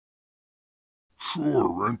Sure,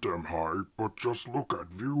 rent them high, but just look at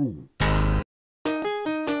view.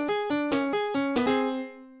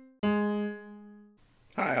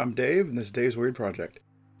 Hi, I'm Dave, and this is Dave's Weird Project.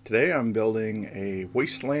 Today I'm building a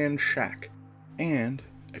Wasteland shack, and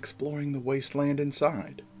exploring the wasteland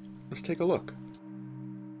inside. Let's take a look.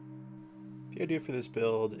 The idea for this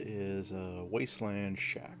build is a wasteland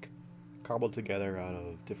shack, cobbled together out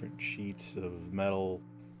of different sheets of metal,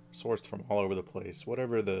 sourced from all over the place,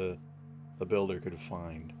 whatever the builder could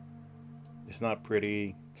find. It's not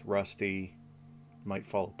pretty, it's rusty, might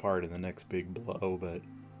fall apart in the next big blow, but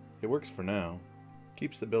it works for now.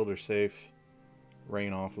 Keeps the builder safe,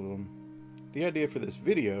 rain off of them. The idea for this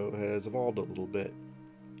video has evolved a little bit.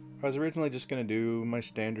 I was originally just going to do my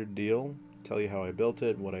standard deal, tell you how I built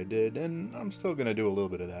it, what I did, and I'm still going to do a little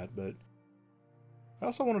bit of that, but I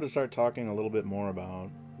also wanted to start talking a little bit more about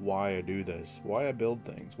why I do this, why I build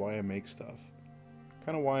things, why I make stuff,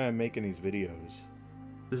 kind of why I'm making these videos.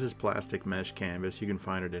 This is plastic mesh canvas. You can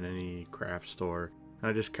find it in any craft store. And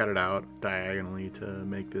I just cut it out diagonally to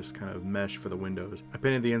make this kind of mesh for the windows. I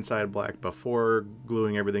painted the inside black before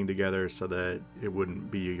gluing everything together so that it wouldn't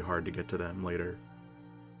be hard to get to them later.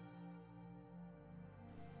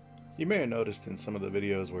 You may have noticed in some of the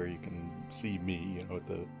videos where you can see me, at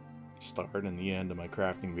the start and the end of my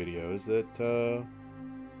crafting videos that,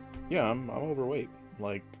 yeah, I'm overweight.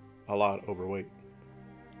 Like, a lot overweight.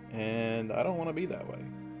 And I don't want to be that way.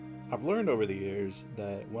 I've learned over the years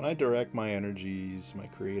that when I direct my energies, my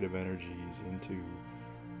creative energies into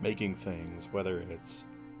making things, whether it's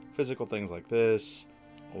physical things like this,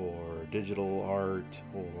 or digital art,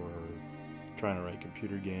 or trying to write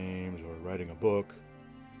computer games, or writing a book.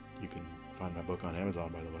 You can find my book on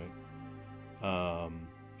Amazon, by the way.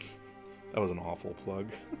 That was an awful plug.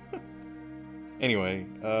 Anyway,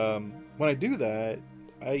 when I do that,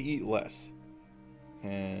 I eat less.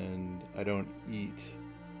 And I don't eat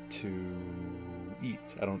to eat.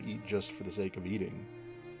 I don't eat just for the sake of eating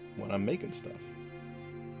when I'm making stuff.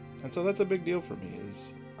 And so that's a big deal for me,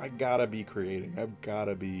 is I gotta be creating. I've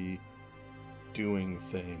gotta be doing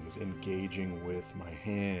things, engaging with my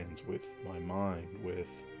hands, with my mind, with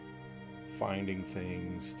finding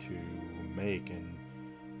things to make and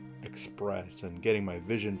express and getting my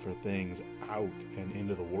vision for things out and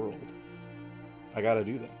into the world. I gotta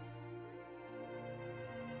do that.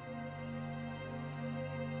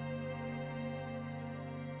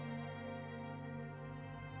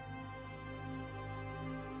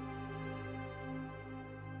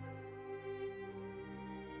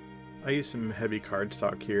 I used some heavy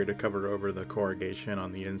cardstock here to cover over the corrugation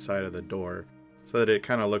on the inside of the door so that it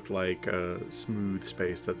kind of looked like a smooth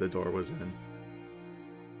space that the door was in.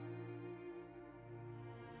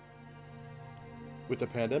 With the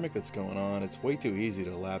pandemic that's going on, it's way too easy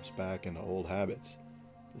to lapse back into old habits.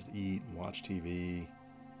 Just eat and watch TV,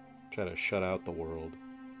 try to shut out the world.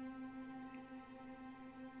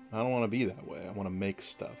 I don't want to be that way. I want to make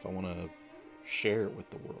stuff. I want to share it with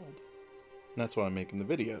the world. And that's why I'm making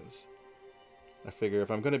the videos. I figure if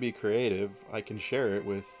I'm going to be creative, I can share it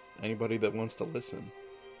with anybody that wants to listen.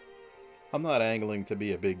 I'm not angling to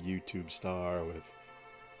be a big YouTube star with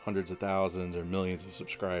hundreds of thousands or millions of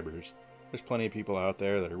subscribers. There's plenty of people out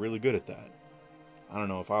there that are really good at that. I don't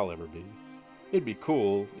know if I'll ever be. It'd be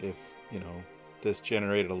cool if, this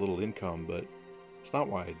generated a little income, but it's not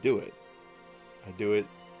why I do it. I do it,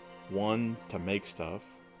 1, to make stuff,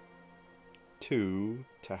 2,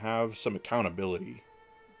 to have some accountability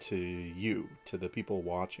to you, to the people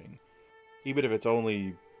watching. Even if it's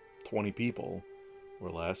only 20 people or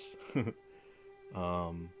less.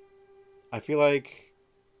 I feel like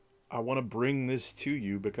I want to bring this to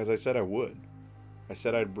you because I said I would. I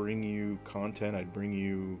said I'd bring you content, I'd bring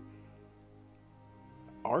you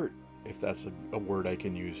art, if that's a word I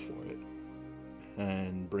can use for it.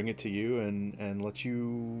 And bring it to you and let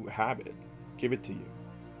you have it. Give it to you.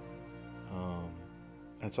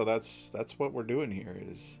 And so that's what we're doing here,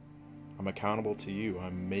 is I'm accountable to you.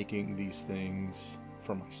 I'm making these things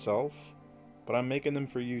for myself, but I'm making them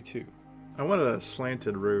for you too. I wanted a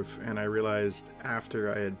slanted roof, and I realized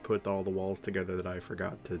after I had put all the walls together that I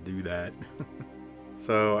forgot to do that.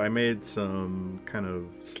 So I made some kind of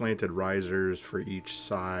slanted risers for each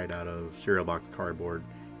side out of cereal box cardboard,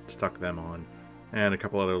 stuck them on, and a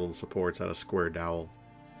couple other little supports out of square dowel.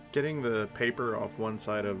 Getting the paper off one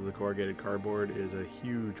side of the corrugated cardboard is a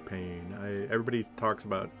huge pain. Everybody talks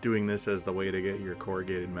about doing this as the way to get your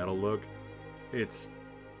corrugated metal look. It's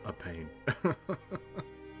a pain.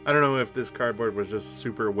 I don't know if this cardboard was just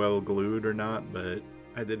super well glued or not, but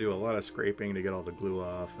I had to do a lot of scraping to get all the glue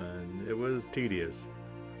off, and it was tedious.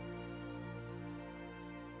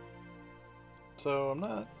 So I'm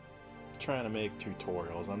not trying to make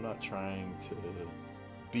tutorials. I'm not trying to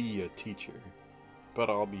be a teacher, but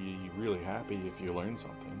I'll be really happy if you learn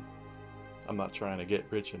something. I'm not trying to get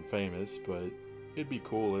rich and famous, but it'd be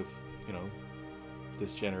cool if, you know,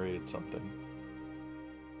 this generated something.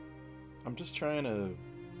 I'm just trying to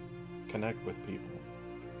connect with people.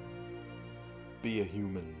 Be a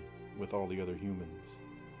human with all the other humans.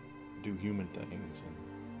 Do human things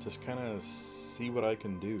and just kind of see what I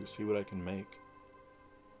can do, see what I can make.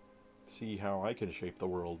 See how I can shape the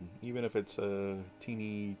world, even if it's a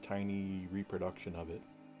teeny tiny reproduction of it.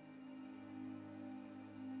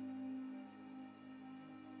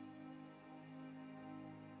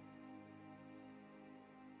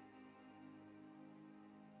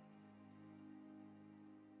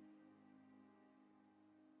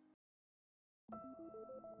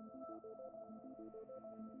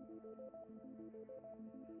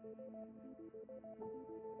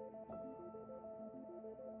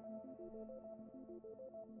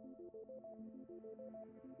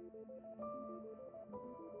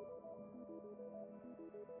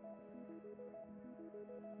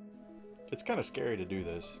 It's kind of scary to do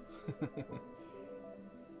this.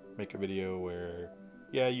 Make a video where,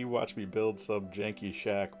 yeah, you watch me build some janky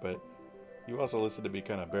shack, but you also listen to me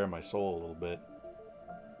kind of bare my soul a little bit.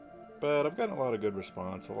 But I've gotten a lot of good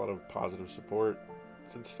response, a lot of positive support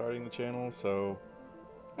since starting the channel, so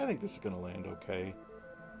I think this is going to land okay.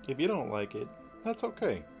 If you don't like it, that's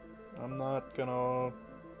okay. I'm not gonna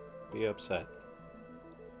be upset.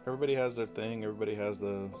 Everybody has their thing, everybody has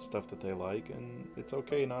the stuff that they like, and it's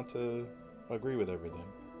okay not to agree with everything.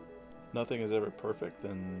 Nothing is ever perfect,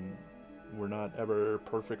 and we're not ever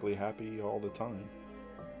perfectly happy all the time.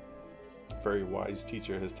 A very wise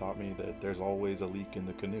teacher has taught me that there's always a leak in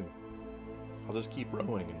the canoe. I'll just keep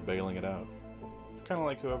rowing and bailing it out. It's kind of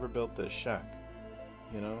like whoever built this shack.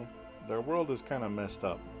 You know, their world is kind of messed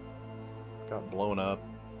up. Got blown up.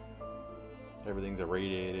 Everything's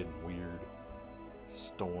irradiated and weird.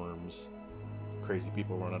 Storms. Crazy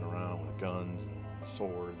people running around with guns and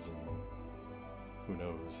swords and who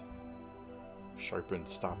knows, sharpened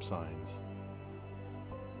stop signs.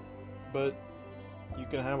 But you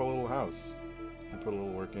can have a little house. You put a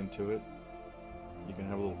little work into it. You can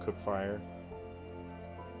have a little cook fire.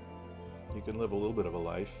 You can live a little bit of a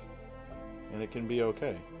life, and it can be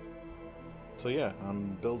okay. So yeah,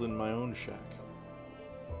 I'm building my own shack.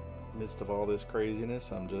 In the midst of all this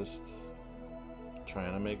craziness, I'm just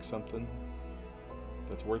trying to make something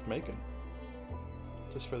that's worth making.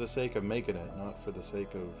 Just for the sake of making it, not for the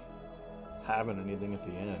sake of having anything at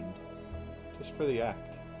the end. Just for the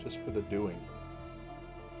act, just for the doing.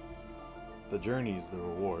 The journey's the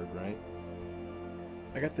reward, right?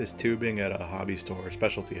 I got this tubing at a hobby store,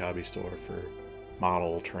 specialty hobby store, for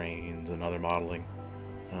model trains and other modeling.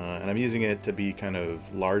 And I'm using it to be kind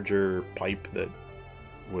of larger pipe that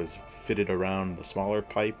was fitted around the smaller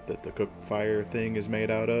pipe that the cook fire thing is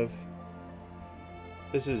made out of.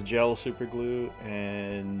 This is gel super glue,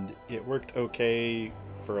 and it worked okay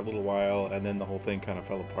for a little while, and then the whole thing kind of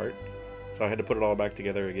fell apart. So I had to put it all back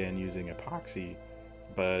together again using epoxy,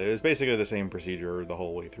 but it was basically the same procedure the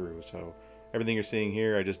whole way through. So everything you're seeing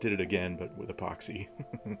here, I just did it again, but with epoxy.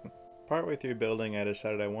 Partway through building, I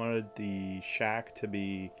decided I wanted the shack to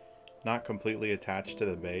be not completely attached to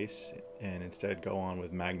the base, and instead go on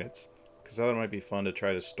with magnets, because I thought it might be fun to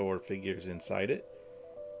try to store figures inside it.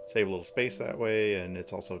 Save a little space that way, and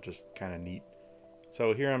it's also just kind of neat.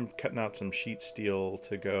 So here I'm cutting out some sheet steel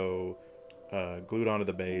to go glued onto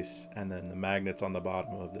the base, and then the magnets on the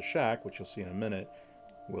bottom of the shack, which you'll see in a minute,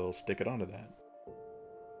 will stick it onto that.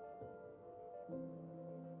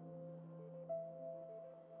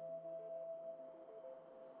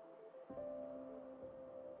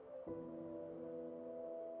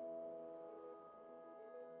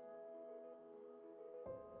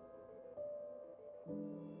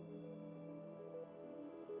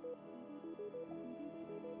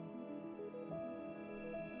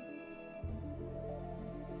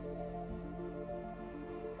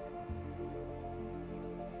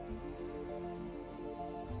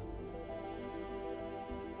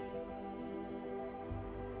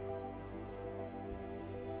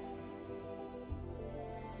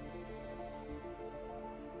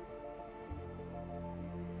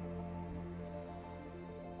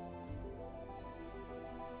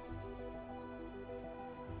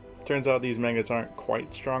 Turns out these magnets aren't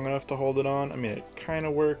quite strong enough to hold it on. I mean, it kind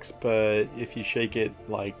of works, but if you shake it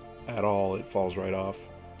like at all, it falls right off.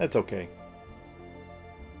 That's okay.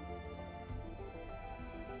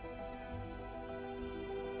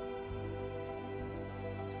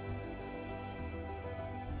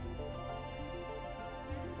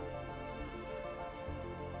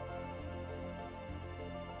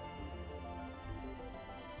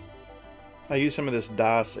 I used some of this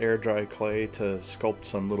Das air dry clay to sculpt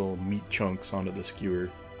some little meat chunks onto the skewer.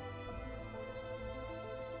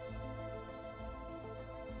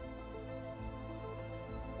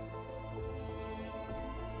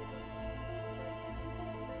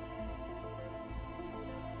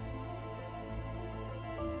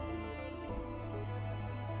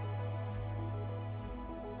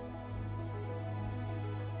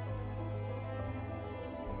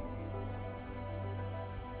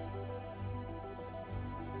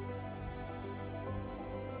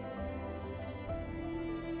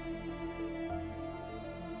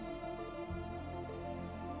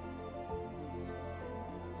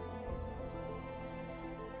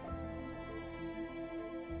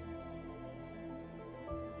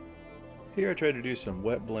 Here I tried to do some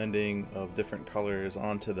wet blending of different colors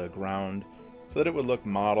onto the ground so that it would look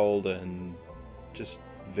mottled and just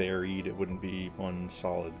varied. It wouldn't be one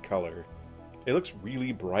solid color. It looks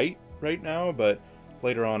really bright right now, but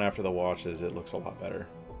later on after the washes it looks a lot better.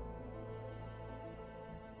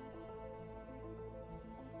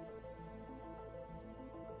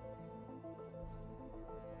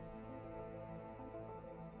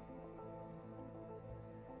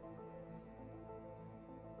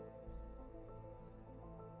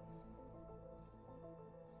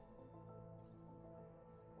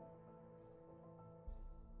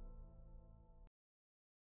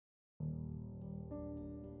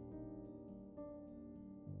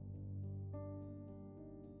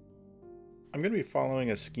 I'm going to be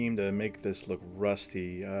following a scheme to make this look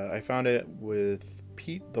rusty. I found it with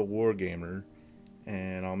Pete the Wargamer,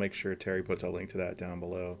 and I'll make sure Terry puts a link to that down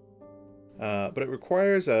below. But it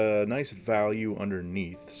requires a nice value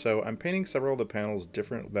underneath, so I'm painting several of the panels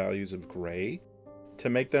different values of gray to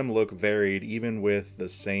make them look varied even with the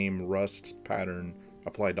same rust pattern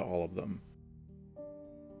applied to all of them.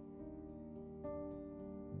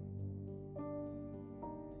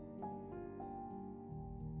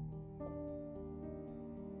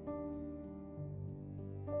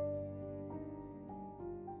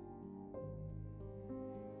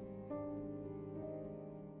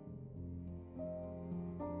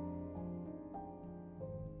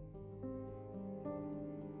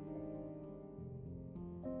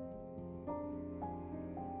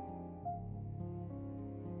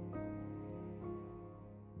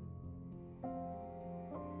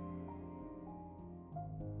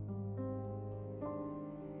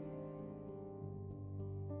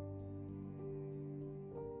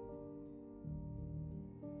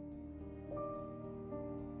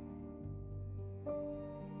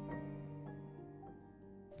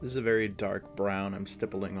 This is a very dark brown I'm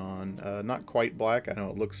stippling on. Not quite black. I know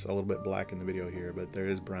it looks a little bit black in the video here, but there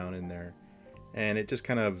is brown in there. And it just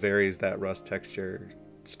kind of varies that rust texture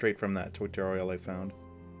straight from that tutorial I found.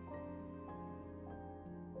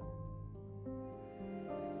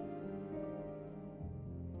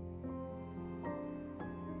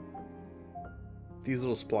 These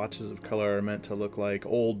little splotches of color are meant to look like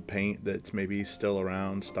old paint that's maybe still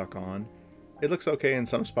around, stuck on. It looks okay in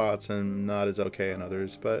some spots and not as okay in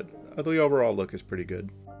others, but the overall look is pretty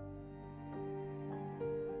good.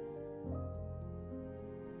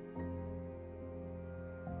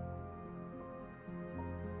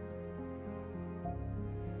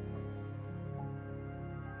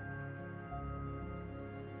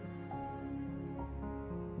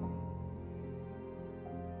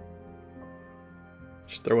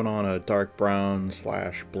 Just throwing on a dark brown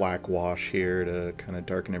 / black wash here to kind of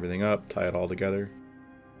darken everything up, tie it all together.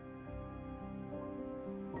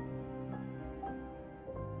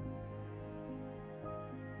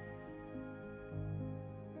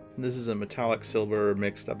 This is a metallic silver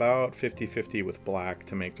mixed about 50-50 with black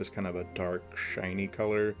to make just kind of a dark, shiny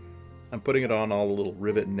color. I'm putting it on all the little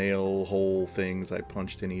rivet nail hole things I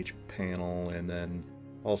punched in each panel, and then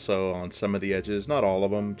also on some of the edges, not all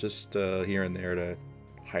of them, just here and there to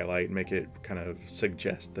highlight and make it kind of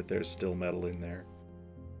suggest that there's still metal in there.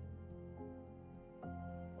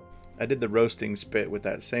 I did the roasting spit with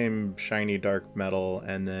that same shiny dark metal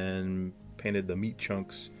and then painted the meat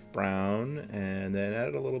chunks brown and then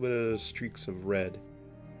added a little bit of streaks of red.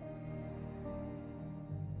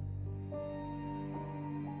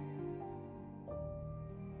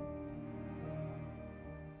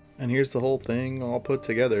 And here's the whole thing all put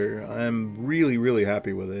together. I'm really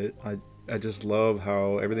happy with it. I just love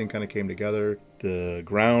how everything kind of came together. The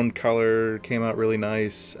ground color came out really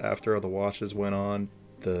nice after all the washes went on.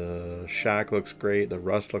 The shack looks great. The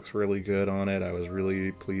rust looks really good on it. I was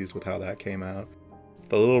really pleased with how that came out.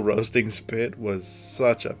 The little roasting spit was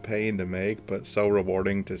such a pain to make, but so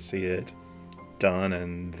rewarding to see it done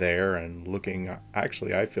and there and looking,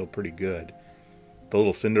 actually I feel pretty good. The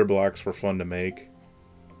little cinder blocks were fun to make.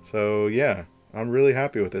 So yeah, I'm really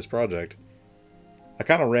happy with this project. I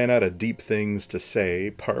kind of ran out of deep things to say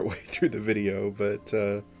partway through the video, but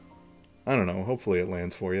I don't know, hopefully it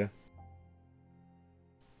lands for you.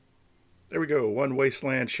 There we go, one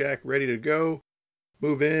Wasteland shack ready to go.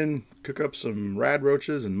 Move in, cook up some rad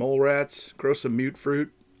roaches and mole rats, grow some mute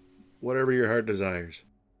fruit, whatever your heart desires.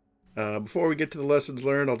 Before we get to the lessons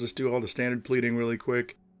learned, I'll just do all the standard pleading really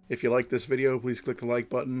quick. If you like this video, please click the like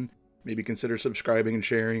button. Maybe consider subscribing and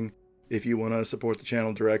sharing. If you want to support the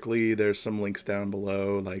channel directly, there's some links down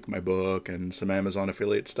below, like my book and some Amazon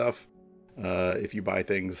affiliate stuff. If you buy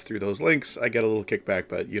things through those links, I get a little kickback,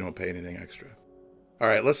 but you don't pay anything extra.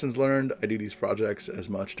 Alright, lessons learned. I do these projects as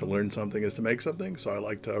much to learn something as to make something, so I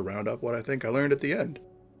like to round up what I think I learned at the end.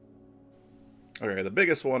 Okay, the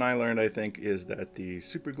biggest one I learned, I think, is that the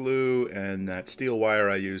super glue and that steel wire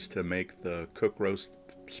I used to make the cook roast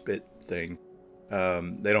spit thing,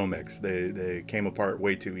 they don't mix. They came apart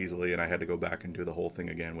way too easily, and I had to go back and do the whole thing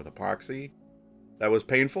again with epoxy. That was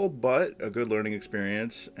painful, but a good learning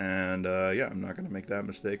experience, and yeah, I'm not going to make that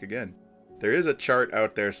mistake again. There is a chart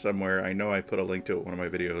out there somewhere. I know I put a link to it in one of my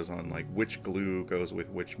videos on like which glue goes with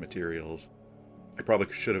which materials. I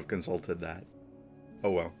probably should have consulted that. Oh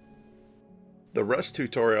well. The Rust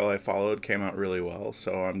tutorial I followed came out really well,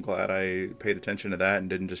 so I'm glad I paid attention to that and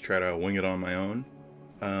didn't just try to wing it on my own.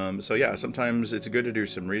 So yeah, sometimes it's good to do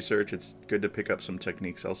some research. It's good to pick up some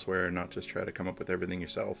techniques elsewhere and not just try to come up with everything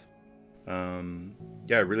yourself.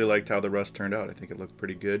 Yeah, I really liked how the Rust turned out. I think it looked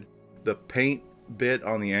pretty good. The paint bit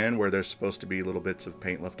on the end where there's supposed to be little bits of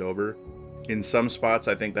paint left over, in some spots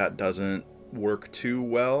I think that doesn't work too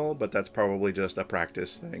well, but that's probably just a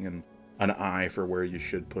practice thing and an eye for where you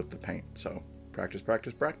should put the paint. So practice,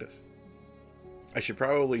 practice, practice. I should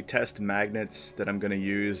probably test magnets that I'm going to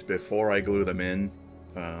use before I glue them in.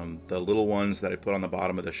 The little ones that I put on the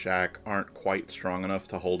bottom of the shack aren't quite strong enough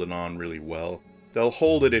to hold it on really well. They'll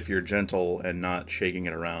hold it if you're gentle and not shaking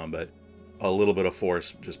it around, but a little bit of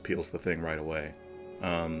force just peels the thing right away.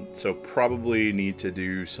 So probably need to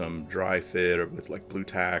do some dry fit or with like blue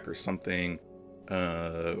tack or something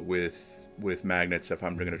with magnets if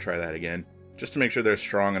I'm going to try that again, just to make sure they're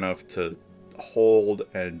strong enough to hold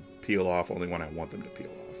and peel off only when I want them to peel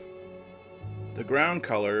off. The ground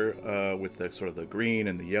color with the sort of the green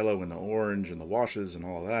and the yellow and the orange and the washes and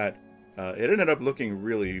all of that, it ended up looking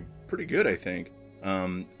really pretty good, I think.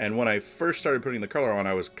 And when I first started putting the color on,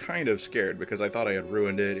 I was kind of scared because I thought I had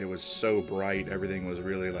ruined it. It was so bright, everything was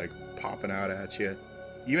really like popping out at you.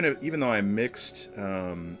 Even though I mixed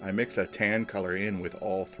that tan color in with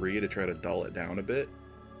all three to try to dull it down a bit,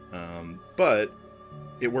 but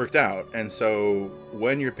it worked out. And so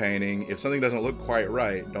when you're painting, if something doesn't look quite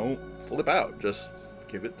right, don't flip out. Just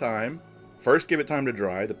give it time. First, give it time to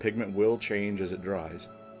dry. The pigment will change as it dries,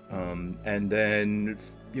 and then,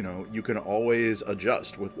 you know, you can always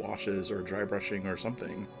adjust with washes or dry brushing or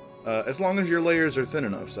something, as long as your layers are thin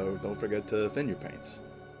enough, so don't forget to thin your paints.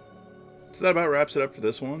 So that about wraps it up for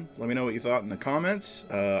this one. Let me know what you thought in the comments,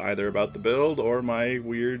 either about the build or my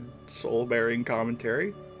weird soul-bearing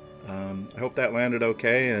commentary. I hope that landed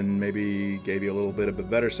okay and maybe gave you a little bit of a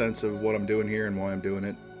better sense of what I'm doing here and why I'm doing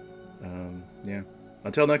it. Yeah.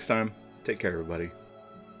 Until next time, take care, everybody.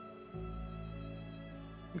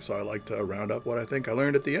 So I like to round up what I think I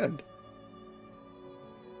learned at the end.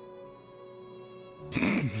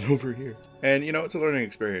 It's over here. And, you know, it's a learning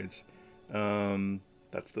experience.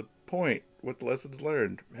 That's the point with the lessons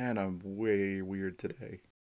learned. Man, I'm way weird today.